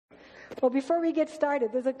Well, before we get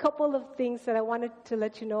started, there's a couple of things that I wanted to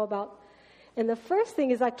let you know about. And the first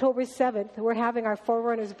thing is October 7th, we're having our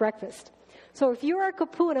Forerunners Breakfast. So if you are a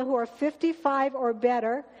Kupuna who are 55 or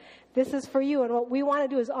better, this is for you. And what we want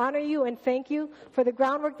to do is honor you and thank you for the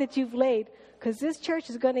groundwork that you've laid, because this church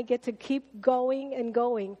is going to get to keep going and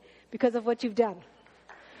going because of what you've done.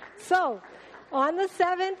 So on the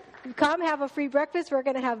 7th, come have a free breakfast. We're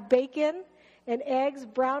going to have bacon and eggs,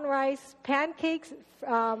 brown rice, pancakes,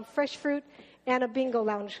 fresh fruit, and a bingo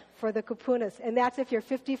lounge for the Kupunas. And that's if you're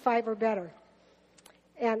 55 or better.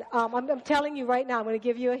 And I'm telling you right now, I'm going to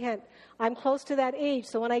give you a hint. I'm close to that age,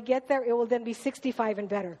 so when I get there, it will then be 65 and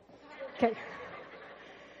better. Okay.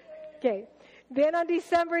 Okay. Then on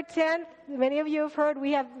December 10th, many of you have heard,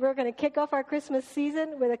 we're going to kick off our Christmas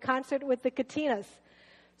season with a concert with the Katinas.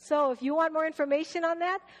 So if you want more information on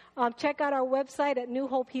that, check out our website at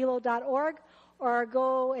newhopehilo.org or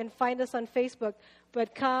go and find us on Facebook.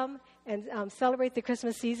 But come and celebrate the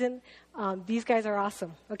Christmas season. These guys are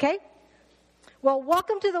awesome. Okay? Well,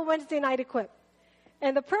 welcome to the Wednesday Night Equip.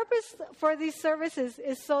 And the purpose for these services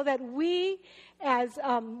is so that we, as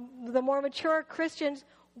the more mature Christians,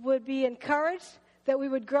 would be encouraged, that we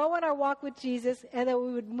would grow in our walk with Jesus, and that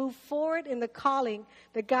we would move forward in the calling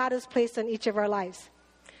that God has placed on each of our lives.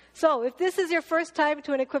 So if this is your first time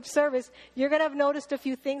to an Equip service, you're going to have noticed a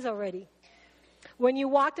few things already. When you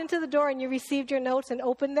walked into the door and you received your notes and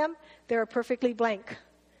opened them, they were perfectly blank.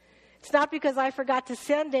 It's not because I forgot to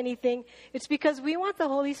send anything. It's because we want the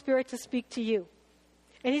Holy Spirit to speak to you.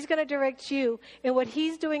 And He's going to direct you in what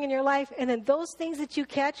He's doing in your life. And then those things that you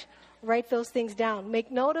catch, write those things down.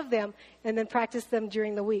 Make note of them and then practice them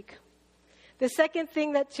during the week. The second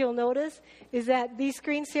thing that you'll notice is that these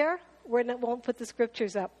screens here, we won't put the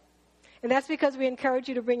scriptures up. And that's because we encourage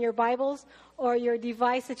you to bring your Bibles or your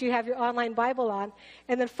device that you have your online Bible on,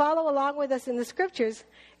 and then follow along with us in the scriptures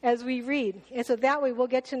as we read. And so that way we'll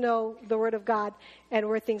get to know the Word of God and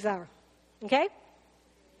where things are. Okay?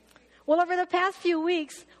 Well, over the past few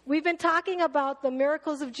weeks, we've been talking about the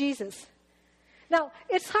miracles of Jesus. Now,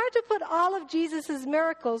 it's hard to put all of Jesus'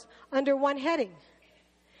 miracles under one heading.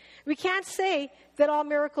 We can't say that all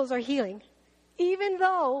miracles are healing, even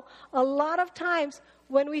though a lot of times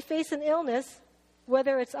when we face an illness,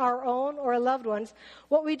 whether it's our own or a loved one's,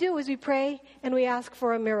 what we do is we pray and we ask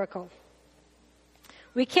for a miracle.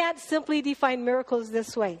 We can't simply define miracles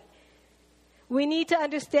this way. We need to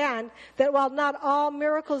understand that while not all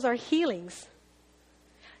miracles are healings,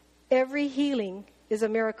 every healing is a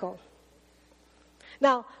miracle.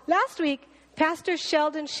 Now, last week, Pastor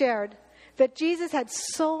Sheldon shared that Jesus had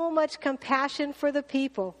so much compassion for the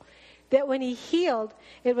people that when He healed,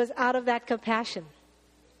 it was out of that compassion.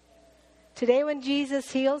 Today when Jesus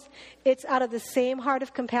heals, it's out of the same heart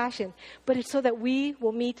of compassion, but it's so that we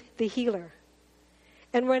will meet the healer.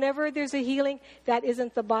 And whenever there's a healing, that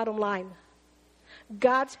isn't the bottom line.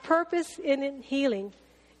 God's purpose in healing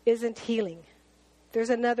isn't healing. There's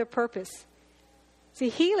another purpose. See,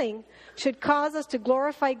 healing should cause us to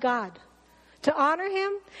glorify God, to honor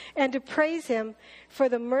Him, and to praise Him for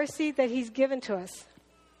the mercy that He's given to us.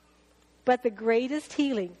 But the greatest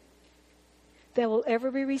healing that will ever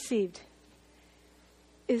be received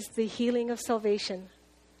is the healing of salvation,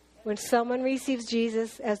 when someone receives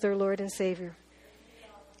Jesus as their Lord and Savior.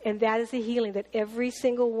 And that is the healing that every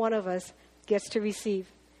single one of us gets to receive.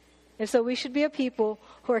 And so we should be a people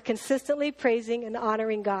who are consistently praising and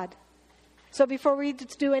honoring God. So before we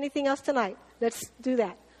do anything else tonight, let's do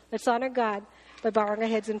that. Let's honor God by bowing our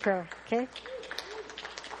heads in prayer, okay?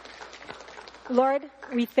 Lord,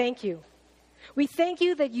 we thank You. We thank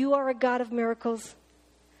You that You are a God of miracles.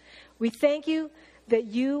 We thank You that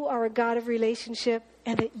You are a God of relationship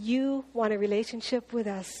and that You want a relationship with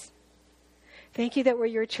us. Thank You that we're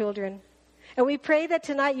Your children. And we pray that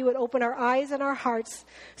tonight You would open our eyes and our hearts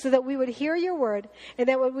so that we would hear Your word and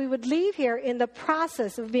that we would leave here in the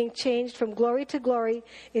process of being changed from glory to glory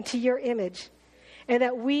into Your image. And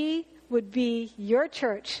that we would be Your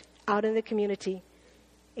church out in the community.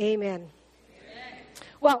 Amen.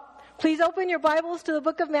 Well, please open your Bibles to the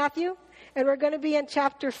book of Matthew. And we're going to be in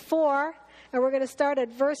chapter 4. And we're going to start at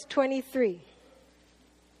verse 23.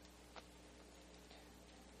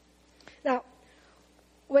 Now,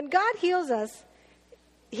 when God heals us,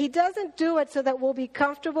 He doesn't do it so that we'll be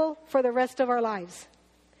comfortable for the rest of our lives.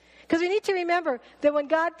 Because we need to remember that when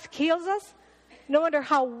God heals us, no matter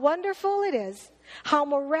how wonderful it is, how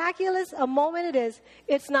miraculous a moment it is,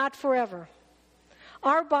 it's not forever.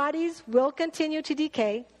 Our bodies will continue to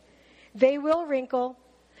decay. They will wrinkle.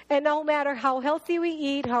 And no matter how healthy we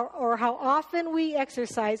eat or how often we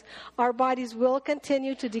exercise, our bodies will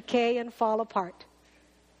continue to decay and fall apart.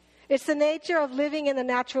 It's the nature of living in the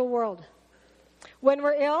natural world. When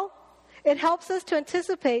we're ill, it helps us to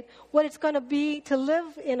anticipate what it's going to be to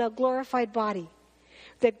live in a glorified body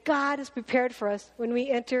that God has prepared for us when we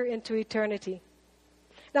enter into eternity.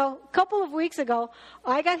 Now, a couple of weeks ago,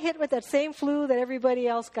 I got hit with that same flu that everybody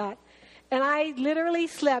else got. And I literally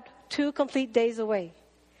slept 2 complete days away.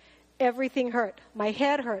 Everything hurt. My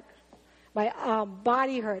head hurt. My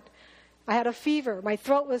body hurt. I had a fever. My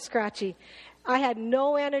throat was scratchy. I had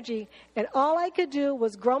no energy. And all I could do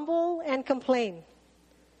was grumble and complain.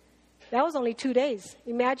 That was only 2 days.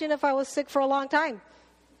 Imagine if I was sick for a long time.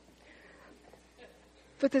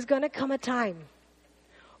 But there's going to come a time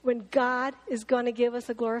when God is going to give us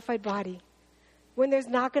a glorified body, when there's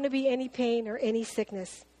not going to be any pain or any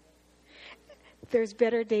sickness. There's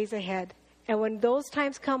better days ahead. And when those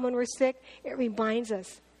times come when we're sick, it reminds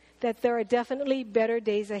us that there are definitely better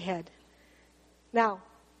days ahead. Now,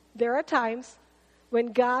 there are times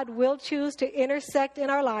when God will choose to intersect in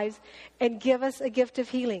our lives and give us a gift of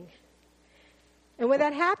healing. And when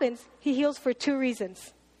that happens, He heals for 2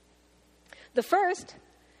 reasons. The first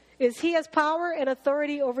is He has power and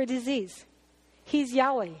authority over disease. He's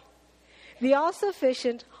Yahweh, the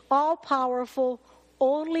all-sufficient, all-powerful,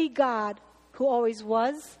 only God who always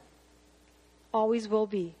was, always will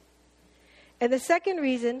be. And the second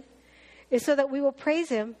reason is so that we will praise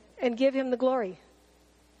Him and give Him the glory.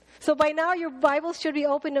 So by now your Bibles should be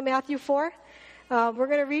open to Matthew 4. We're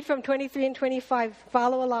going to read from 23 and 25.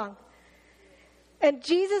 Follow along. And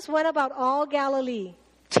Jesus went about all Galilee,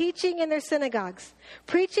 teaching in their synagogues,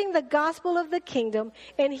 preaching the gospel of the kingdom,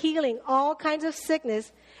 and healing all kinds of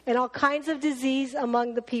sickness and all kinds of disease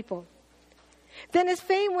among the people. Then His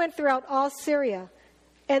fame went throughout all Syria,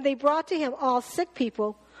 and they brought to Him all sick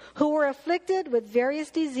people who were afflicted with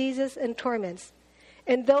various diseases and torments,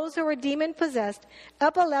 and those who were demon-possessed,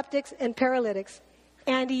 epileptics and paralytics,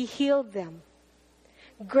 and He healed them.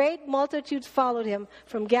 Great multitudes followed Him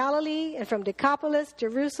from Galilee and from Decapolis,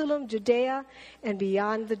 Jerusalem, Judea, and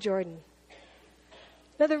beyond the Jordan.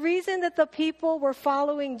 Now, the reason that the people were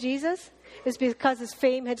following Jesus is because His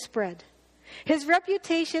fame had spread. His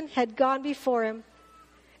reputation had gone before Him,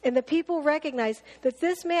 and the people recognized that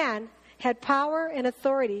this man had power and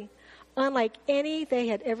authority unlike any they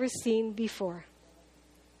had ever seen before.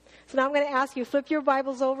 So now I'm going to ask you, flip your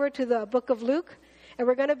Bibles over to the book of Luke, and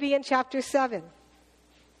we're going to be in chapter 7.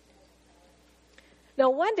 Now,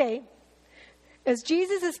 one day, as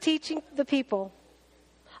Jesus is teaching the people,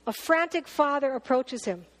 a frantic father approaches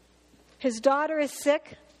Him. His daughter is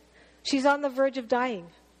sick. She's on the verge of dying.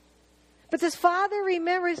 But this father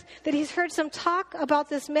remembers that he's heard some talk about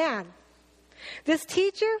this man, this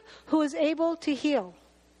teacher who is able to heal.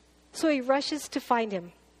 So he rushes to find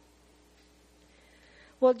him.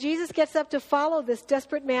 Well, Jesus gets up to follow this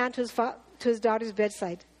desperate man to his daughter's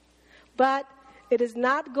bedside. But it is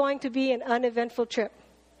not going to be an uneventful trip.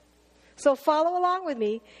 So follow along with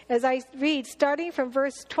me as I read starting from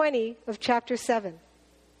verse 20 of chapter 7.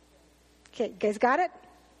 Okay, you guys got it?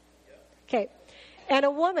 Okay. And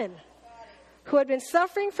a woman who had been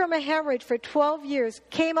suffering from a hemorrhage for 12 years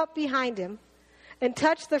came up behind him and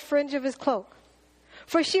touched the fringe of his cloak.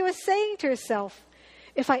 For she was saying to herself,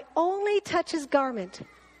 "If I only touch his garment,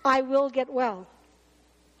 I will get well."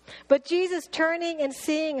 But Jesus, turning and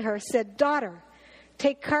seeing her, said, "Daughter,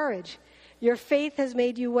 take courage. Your faith has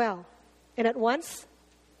made you well." And at once,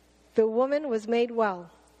 the woman was made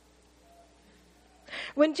well.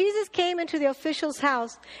 When Jesus came into the official's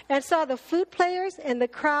house and saw the flute players and the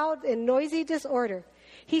crowd in noisy disorder,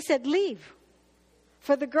 He said, "Leave,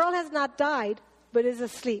 for the girl has not died, but is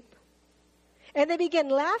asleep." And they began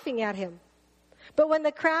laughing at Him. But when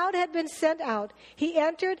the crowd had been sent out, He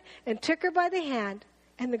entered and took her by the hand,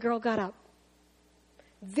 and the girl got up.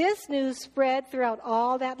 This news spread throughout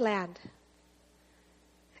all that land.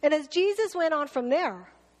 And as Jesus went on from there,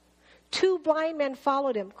 2 blind men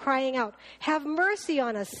followed Him, crying out, "Have mercy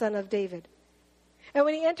on us, Son of David." And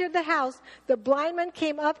when He entered the house, the blind men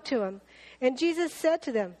came up to Him, and Jesus said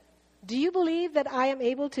to them, "Do you believe that I am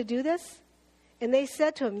able to do this?" And they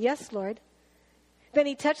said to Him, "Yes, Lord." Then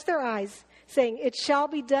He touched their eyes, saying, "It shall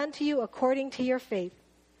be done to you according to your faith."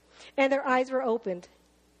 And their eyes were opened.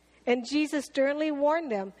 And Jesus sternly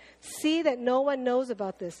warned them, "See that no one knows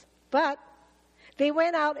about this." But they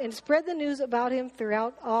went out and spread the news about Him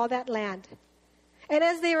throughout all that land. And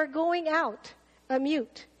as they were going out, a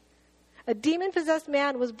demon-possessed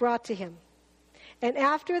man was brought to Him. And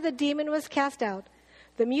after the demon was cast out,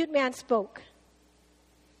 the mute man spoke.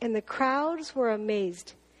 And the crowds were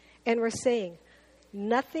amazed and were saying,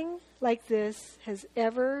 "Nothing like this has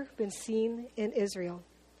ever been seen in Israel."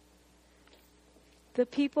 The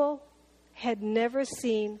people had never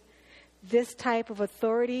seen this type of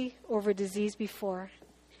authority over disease before.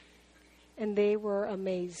 And they were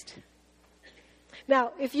amazed.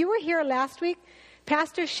 Now, if you were here last week,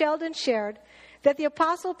 Pastor Sheldon shared that the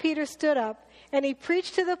Apostle Peter stood up and he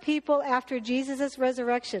preached to the people after Jesus'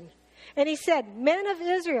 resurrection. And he said, "Men of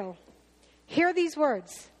Israel, hear these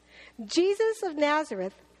words. Jesus of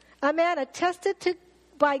Nazareth, a man attested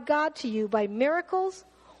by God to you by miracles,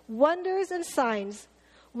 wonders, and signs,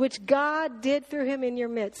 which God did through him in your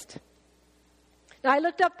midst." Now, I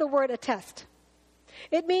looked up the word attest.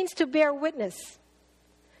 It means to bear witness,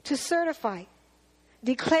 to certify,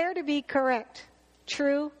 declare to be correct,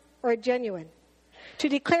 true, or genuine, to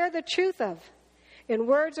declare the truth of, in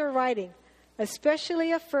words or writing,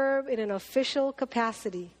 especially affirm in an official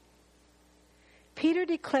capacity. Peter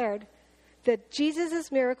declared that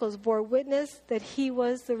Jesus' miracles bore witness that he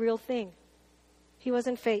was the real thing. He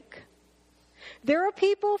wasn't fake. There were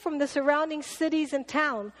people from the surrounding cities and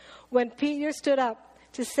town when Peter stood up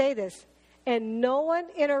to say this, and no one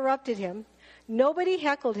interrupted him. Nobody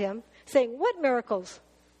heckled him, saying, "What miracles?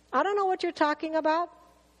 I don't know what you're talking about."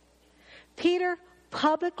 Peter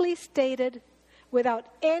publicly stated, without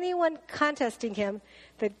anyone contesting him,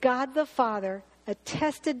 that God the Father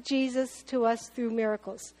attested Jesus to us through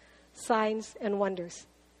miracles, signs, and wonders.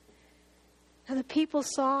 Now the people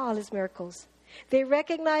saw all his miracles. They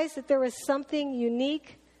recognized that there was something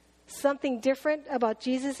unique, something different about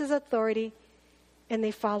Jesus' authority, and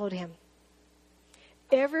they followed him.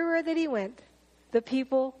 Everywhere that he went, the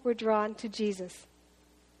people were drawn to Jesus.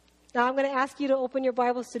 Now I'm going to ask you to open your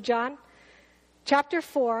Bibles to John chapter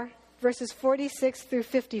 4, verses 46 through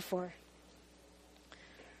 54.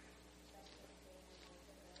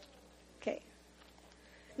 Okay.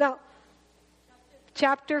 Now,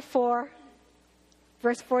 chapter 4,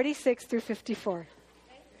 verse 46 through 54.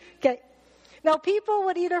 Okay. Now, people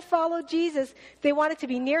would either follow Jesus, they wanted to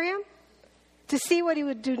be near him, to see what he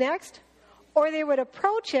would do next, or they would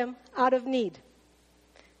approach him out of need.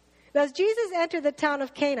 Now, as Jesus entered the town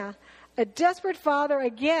of Cana, a desperate father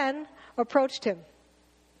again approached him.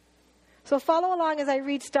 So follow along as I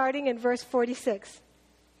read starting in verse 46.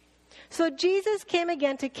 So Jesus came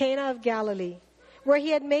again to Cana of Galilee, where he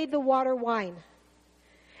had made the water wine.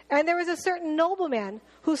 And there was a certain nobleman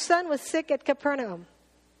whose son was sick at Capernaum.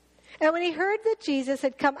 And when he heard that Jesus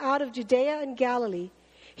had come out of Judea and Galilee,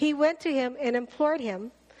 he went to him and implored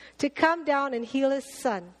him to come down and heal his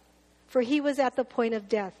son, for he was at the point of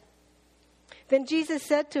death. Then Jesus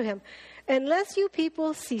said to him, "Unless you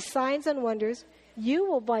people see signs and wonders, you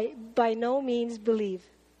will by no means believe."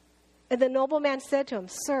 And the nobleman said to him,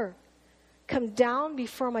 "Sir, come down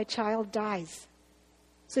before my child dies."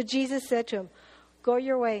 So Jesus said to him, "Go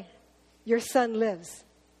your way, your son lives."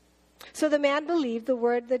 So the man believed the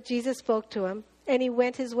word that Jesus spoke to him, and he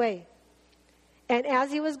went his way. And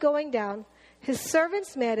as he was going down, his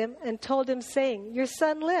servants met him and told him, saying, "Your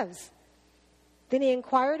son lives." Then he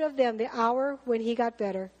inquired of them the hour when he got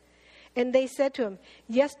better. And they said to him,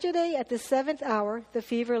 "Yesterday at the 7th hour, the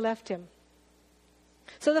fever left him."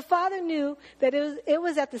 So the father knew that it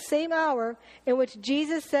was at the same hour in which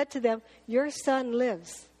Jesus said to them, "Your son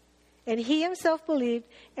lives." And he himself believed,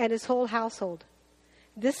 and his whole household.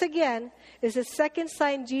 This again is the second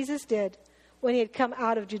sign Jesus did when he had come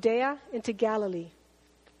out of Judea into Galilee.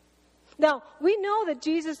 Now, we know that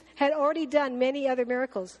Jesus had already done many other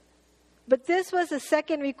miracles, but this was the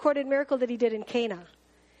second recorded miracle that he did in Cana.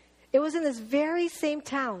 It was in this very same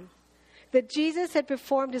town that Jesus had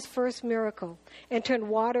performed his first miracle and turned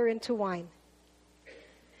water into wine.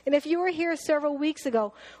 And if you were here several weeks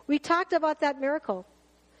ago, we talked about that miracle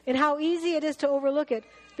and how easy it is to overlook it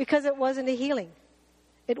because it wasn't a healing.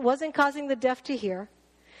 It wasn't causing the deaf to hear.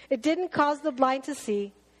 It didn't cause the blind to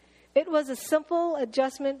see. It was a simple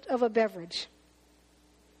adjustment of a beverage.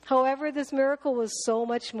 However, this miracle was so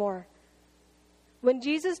much more. When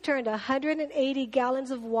Jesus turned 180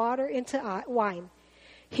 gallons of water into wine,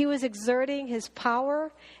 he was exerting his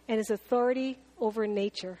power and his authority over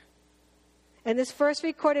nature. And this first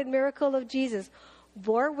recorded miracle of Jesus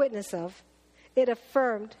bore witness of, it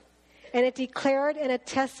affirmed, and it declared and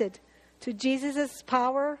attested to Jesus'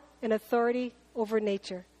 power and authority over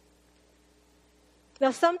nature.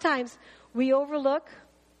 Now, sometimes we overlook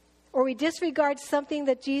or we disregard something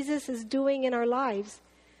that Jesus is doing in our lives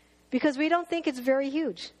because we don't think it's very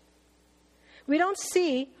huge. We don't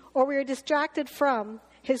see, or we are distracted from,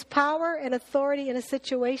 his power and authority in a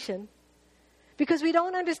situation because we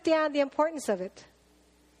don't understand the importance of it.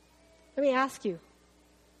 Let me ask you,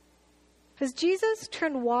 has Jesus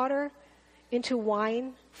turned water into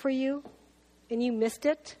wine for you and you missed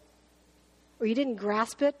it? Or you didn't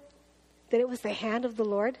grasp it, that it was the hand of the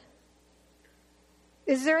Lord?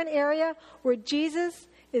 Is there an area where Jesus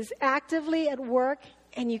is actively at work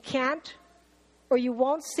and you can't or you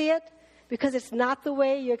won't see it because it's not the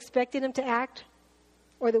way you expected him to act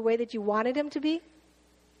or the way that you wanted him to be?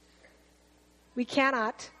 We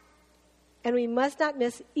cannot and we must not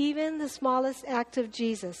miss even the smallest act of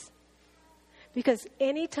Jesus, because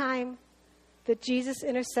any time that Jesus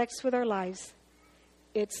intersects with our lives,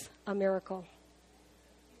 it's a miracle.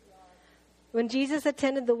 When Jesus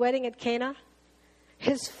attended the wedding at Cana,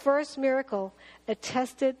 his first miracle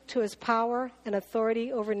attested to his power and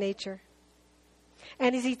authority over nature.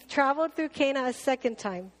 And as he traveled through Cana a second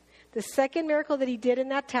time, the second miracle that he did in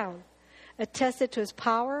that town attested to his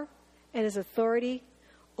power and his authority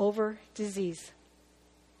over disease.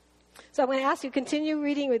 So I'm going to ask you, continue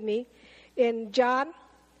reading with me in John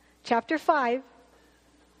chapter 5,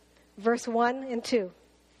 verse 1 and 2.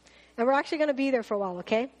 And we're actually going to be there for a while,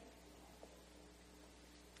 okay?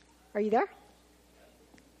 Are you there?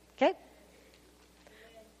 Okay.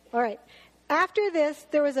 All right. After this,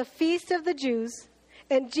 there was a feast of the Jews,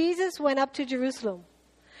 and Jesus went up to Jerusalem.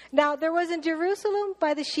 Now, there was in Jerusalem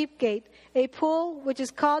by the sheep gate a pool which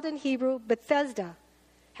is called in Hebrew Bethesda,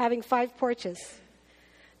 having 5 porches.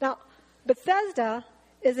 Now, Bethesda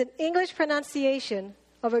is an English pronunciation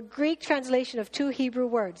of a Greek translation of 2 Hebrew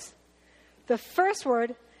words. The first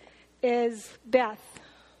word is Beth.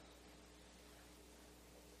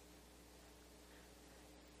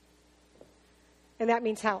 And that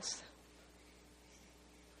means house.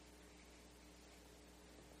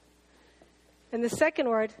 And the second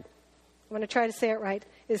word, I'm going to try to say it right,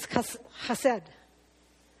 is chesed.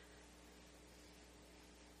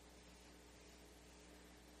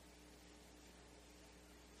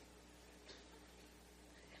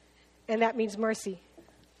 And that means mercy.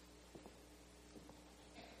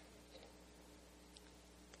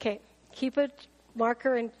 Okay, keep a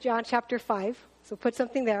marker in John chapter 5. So put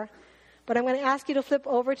something there. But I'm going to ask you to flip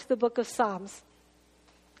over to the book of Psalms.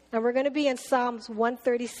 And we're going to be in Psalms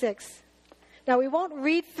 136. Now, we won't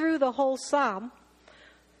read through the whole psalm,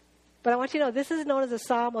 but I want you to know this is known as a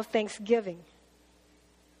psalm of thanksgiving.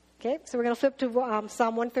 Okay, so we're going to flip to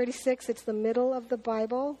Psalm 136. It's the middle of the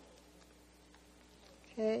Bible.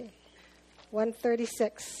 Okay,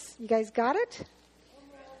 136. You guys got it?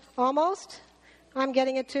 Almost? I'm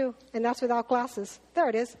getting it too, and that's without glasses. There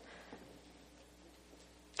it is.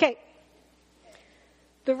 Okay.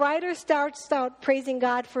 The writer starts out praising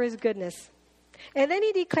God for his goodness. And then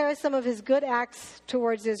he declares some of his good acts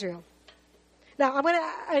towards Israel. Now, I'm going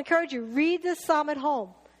to encourage you, read this psalm at home.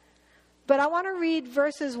 But I want to read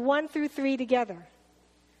verses 1 through 3 together.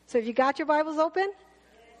 So if you got your Bibles open?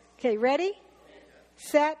 Okay, ready?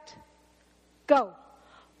 Set, go.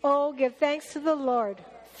 Oh, give thanks to the Lord,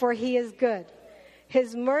 for he is good.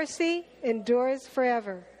 His mercy endures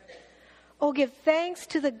forever. Oh, give thanks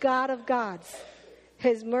to the God of gods.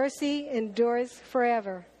 His mercy endures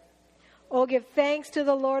forever. Oh, give thanks to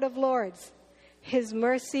the Lord of lords. His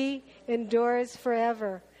mercy endures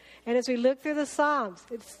forever. And as we look through the Psalms,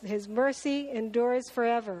 it's his mercy endures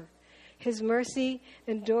forever. His mercy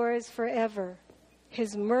endures forever.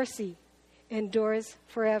 His mercy endures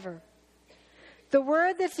forever. The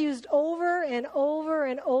word that's used over and over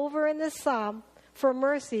and over in this psalm for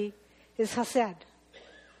mercy is chesed.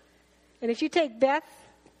 And if you take Beth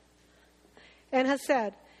and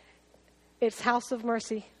chesed, it's house of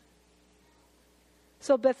mercy.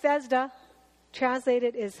 So Bethesda,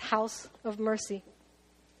 translated, is house of mercy.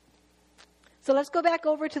 So let's go back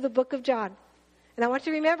over to the book of John. And I want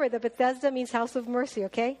you to remember that Bethesda means house of mercy,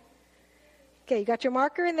 okay? Okay, you got your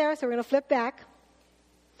marker in there, so we're going to flip back.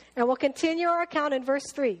 And we'll continue our account in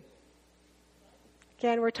verse 3.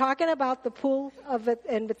 Okay, and we're talking about the pool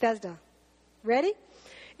in Bethesda. Ready?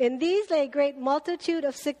 In these lay a great multitude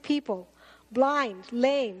of sick people, blind,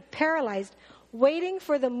 lame, paralyzed, waiting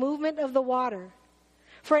for the movement of the water.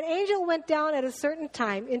 For an angel went down at a certain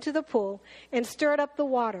time into the pool and stirred up the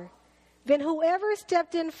water. Then whoever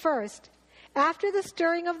stepped in first, after the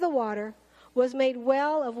stirring of the water, was made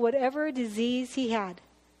well of whatever disease he had.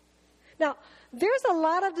 Now, there's a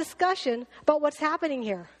lot of discussion about what's happening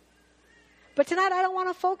here. But tonight I don't want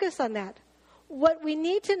to focus on that. What we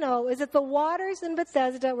need to know is that the waters in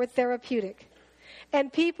Bethesda were therapeutic,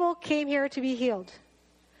 and people came here to be healed.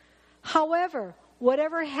 However,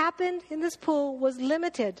 whatever happened in this pool was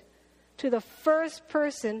limited to the first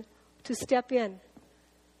person to step in.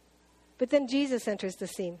 But then Jesus enters the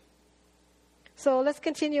scene. So let's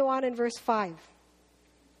continue on in verse 5.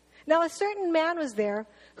 Now a certain man was there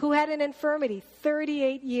who had an infirmity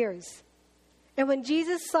 38 years. And when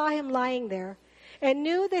Jesus saw him lying there and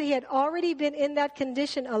knew that he had already been in that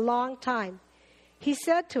condition a long time, he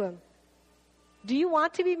said to him, "Do you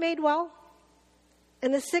want to be made well?"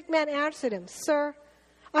 And the sick man answered him, "Sir,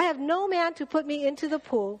 I have no man to put me into the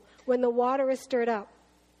pool when the water is stirred up.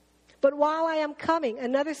 But while I am coming,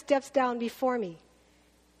 another steps down before me."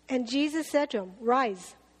 And Jesus said to him,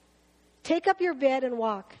 "Rise, take up your bed and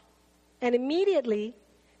walk." And immediately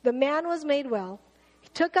the man was made well. He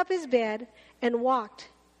took up his bed and walked,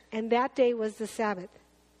 and that day was the Sabbath.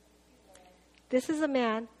 This is a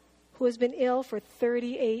man who has been ill for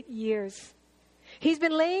 38 years. He's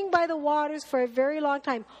been laying by the waters for a very long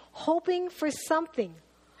time, hoping for something,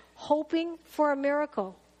 hoping for a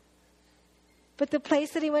miracle. But the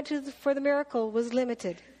place that he went to for the miracle was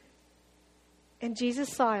limited. And Jesus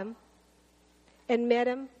saw him and met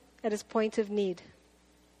him at his point of need.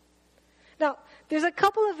 Now, there's a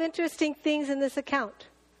couple of interesting things in this account.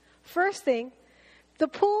 First thing, the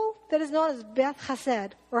pool that is known as Beth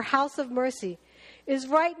Chesed, or House of Mercy, is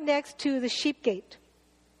right next to the sheep gate.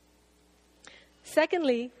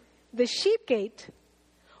 Secondly, the sheep gate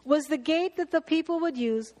was the gate that the people would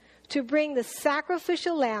use to bring the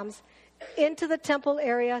sacrificial lambs into the temple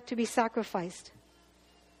area to be sacrificed.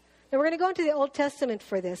 Now we're going to go into the Old Testament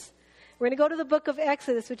for this. We're going to go to the book of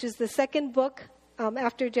Exodus, which is the second book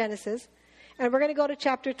after Genesis, and we're going to go to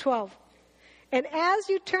chapter 12. And as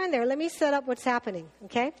you turn there, let me set up what's happening,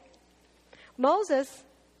 okay? Moses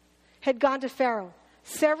had gone to Pharaoh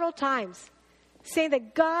several times, saying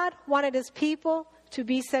that God wanted his people to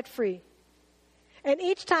be set free. And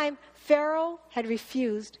each time, Pharaoh had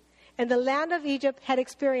refused, and the land of Egypt had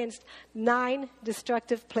experienced 9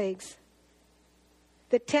 destructive plagues.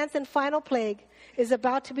 The 10th and final plague is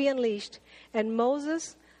about to be unleashed, and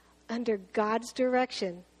Moses, under God's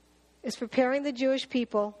direction, is preparing the Jewish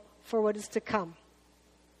people for what is to come.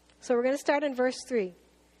 So we're going to start in verse 3.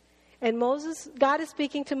 And God is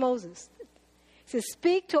speaking to Moses. He says,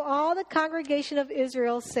 "Speak to all the congregation of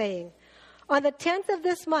Israel, saying, on the 10th of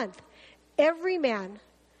this month, every man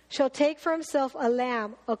shall take for himself a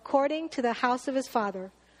lamb according to the house of his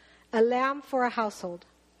father, a lamb for a household.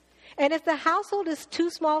 And if the household is too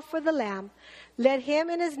small for the lamb, let him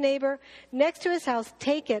and his neighbor next to his house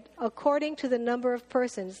take it according to the number of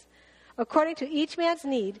persons. According to each man's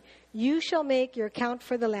need, you shall make your count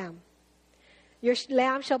for the lamb. Your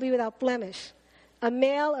lamb shall be without blemish, a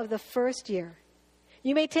male of the first year.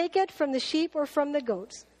 You may take it from the sheep or from the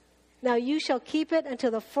goats. Now you shall keep it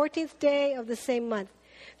until the 14th day of the same month.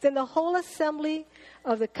 Then the whole assembly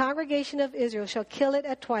of the congregation of Israel shall kill it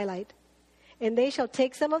at twilight. And they shall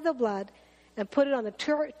take some of the blood and put it on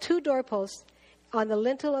the 2 doorposts on the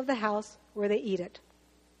lintel of the house where they eat it."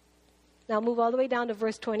 Now move all the way down to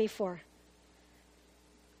verse 24.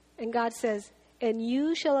 And God says, "And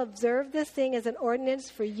you shall observe this thing as an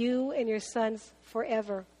ordinance for you and your sons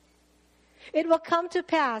forever. It will come to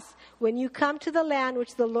pass when you come to the land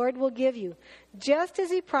which the Lord will give you, just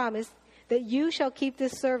as he promised, that you shall keep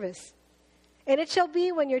this service. And it shall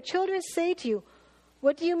be when your children say to you,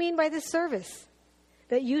 'What do you mean by this service?'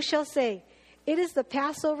 that you shall say, 'It is the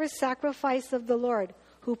Passover sacrifice of the Lord,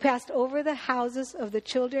 who passed over the houses of the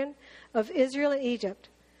children of Israel in Egypt,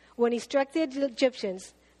 when he struck the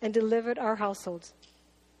Egyptians and delivered our households.'"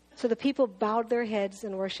 So the people bowed their heads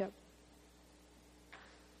in worship.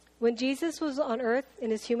 When Jesus was on earth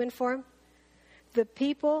in his human form, the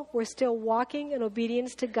people were still walking in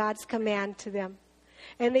obedience to God's command to them.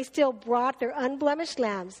 And they still brought their unblemished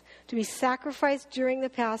lambs to be sacrificed during the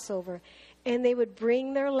Passover. And they would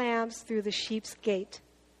bring their lambs through the sheep's gate.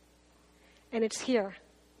 And it's here,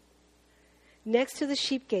 next to the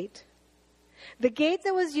sheep gate. The gate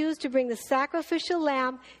that was used to bring the sacrificial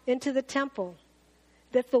lamb into the temple.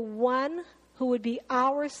 That the one who would be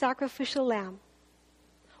our sacrificial lamb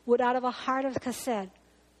would, out of a heart of chesed,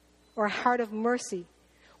 or a heart of mercy,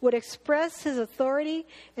 would express his authority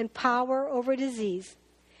and power over disease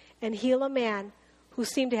and heal a man who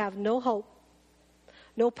seemed to have no hope,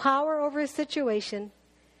 no power over his situation,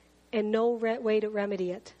 and no way to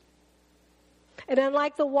remedy it. And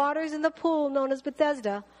unlike the waters in the pool known as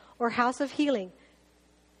Bethesda, or House of Healing,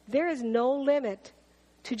 there is no limit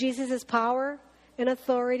to Jesus' power and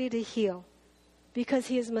authority to heal, because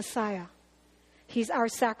he is Messiah. He's our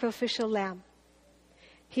sacrificial lamb.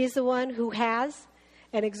 He is the one who has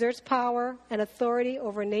and exerts power and authority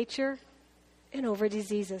over nature and over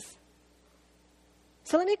diseases.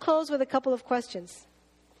 So let me close with a couple of questions.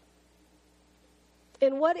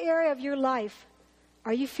 In what area of your life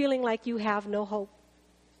are you feeling like you have no hope?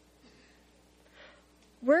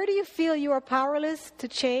 Where do you feel you are powerless to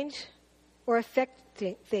change or affect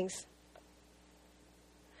things?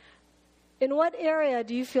 In what area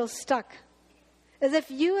do you feel stuck? As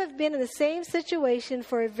if you have been in the same situation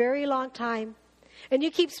for a very long time, And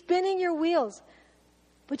you keep spinning your wheels,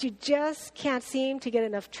 but you just can't seem to get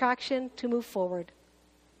enough traction to move forward.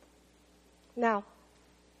 Now,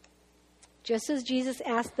 just as Jesus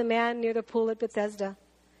asked the man near the pool at Bethesda,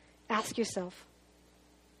 ask yourself,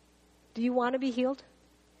 do you want to be healed?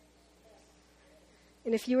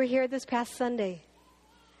 And if you were here this past Sunday,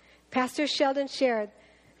 Pastor Sheldon shared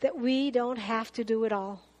that we don't have to do it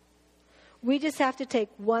all. We just have to take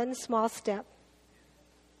one small step.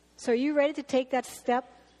 So are you ready to take that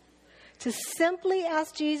step? To simply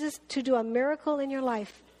ask Jesus to do a miracle in your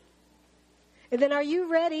life? And then are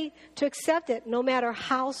you ready to accept it, no matter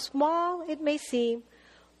how small it may seem,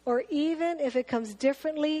 or even if it comes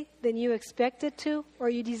differently than you expect it to or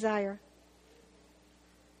you desire?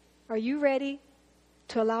 Are you ready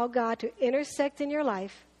to allow God to intersect in your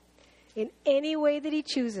life in any way that He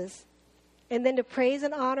chooses, and then to praise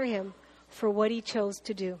and honor Him for what He chose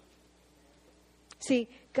to do? See,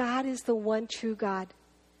 God is the one true God.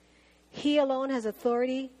 He alone has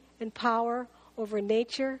authority and power over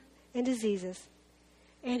nature and diseases.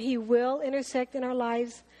 And He will intersect in our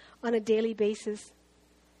lives on a daily basis.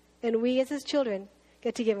 And we as His children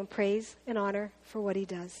get to give Him praise and honor for what He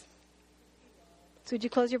does. So would you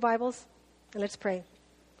close your Bibles and let's pray.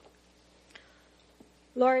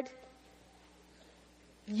 Lord,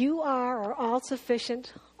 You are our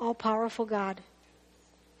all-sufficient, all-powerful God.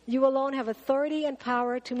 You alone have authority and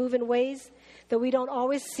power to move in ways that we don't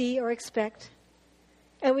always see or expect.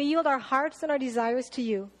 And we yield our hearts and our desires to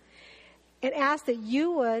You and ask that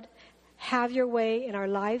You would have Your way in our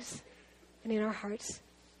lives and in our hearts.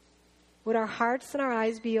 Would our hearts and our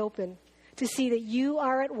eyes be open to see that You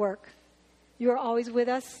are at work. You are always with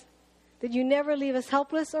us, that You never leave us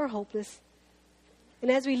helpless or hopeless. And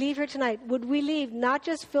as we leave here tonight, would we leave not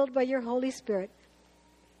just filled by Your Holy Spirit,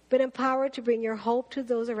 but empowered to bring Your hope to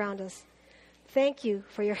those around us. Thank You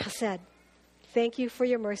for Your chesed. Thank You for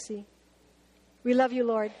Your mercy. We love You,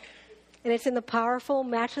 Lord. And it's in the powerful,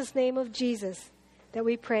 matchless name of Jesus that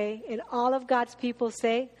we pray. And all of God's people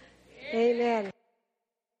say, Amen.